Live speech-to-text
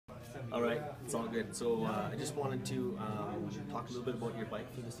All right, it's all good. So I just wanted to talk a little bit about your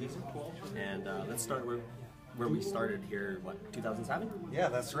bike for the season, and let's start where we started here. What, 2007? Yeah,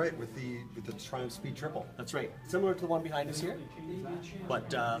 that's right. With the Triumph Speed Triple. That's right. Similar to the one behind us here,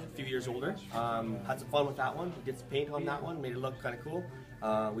 but a few years older. Had some fun with that one. We did some paint on that one, made it look kind of cool.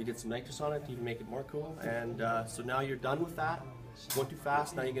 We did some nitrous on it to even make it more cool. And so now you're done with that. Going too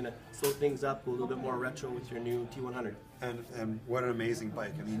fast. Now you're gonna slow things up, go a little bit more retro with your new T100. And what an amazing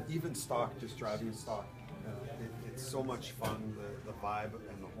bike! I mean, even stock, just driving in stock, it's so much fun. The vibe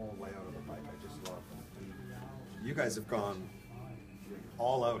and the whole layout of the bike, I just love. And you guys have gone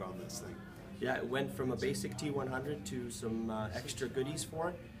all out on this thing. Yeah, it went from a basic T100 to some extra goodies for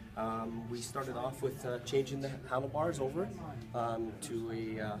it. We started off with changing the handlebars over to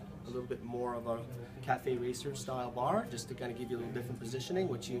a little bit more of a cafe racer style bar, just to kind of give you a little different positioning,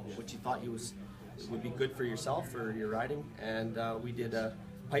 which you thought would be good for yourself or your riding. And we did a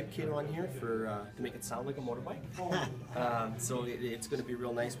pipe kit on here for to make it sound like a motorbike. So it's going to be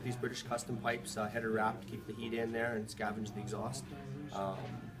real nice with these British custom pipes, header wrapped to keep the heat in there and scavenge the exhaust.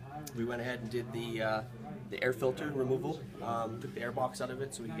 We went ahead and did the air filter removal, took the air box out of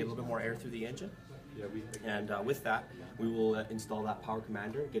it so we can get a little bit more air through the engine. And with that, we will install that power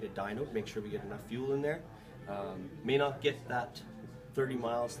commander, get it dynoed, make sure we get enough fuel in there. May not get that 30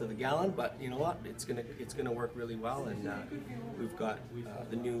 miles to the gallon, but you know what? It's gonna work really well. And we've got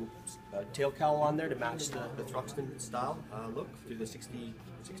the new tail cowl on there to match the Thruxton style look through the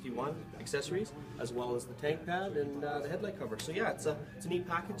 61 accessories, as well as the tank pad and the headlight cover. So yeah, it's a neat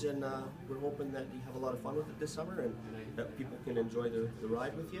package, and we're hoping that you have a lot of fun with it this summer, and that people can enjoy the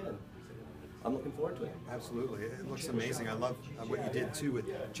ride with you. And I'm looking forward to it. Absolutely, it looks amazing. I love what you did too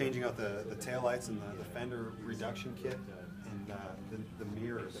with changing out the taillights and the fender reduction kit, and the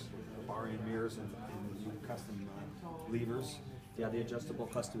mirrors, the bar-end mirrors, and the custom levers. Yeah, the adjustable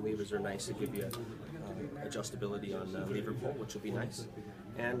custom levers are nice to give you adjustability on the lever pull, which will be nice.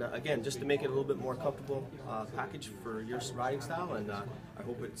 And again, just to make it a little bit more comfortable package for your riding style, and I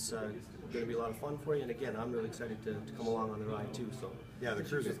hope it's going to be a lot of fun for you. And again, I'm really excited to come along on the ride too. So yeah, the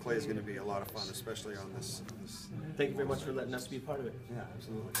cruise with Clay is going to be a lot of fun, especially on this. Thank you very much for letting us be a part of it. Yeah,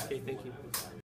 absolutely. Okay, thank you.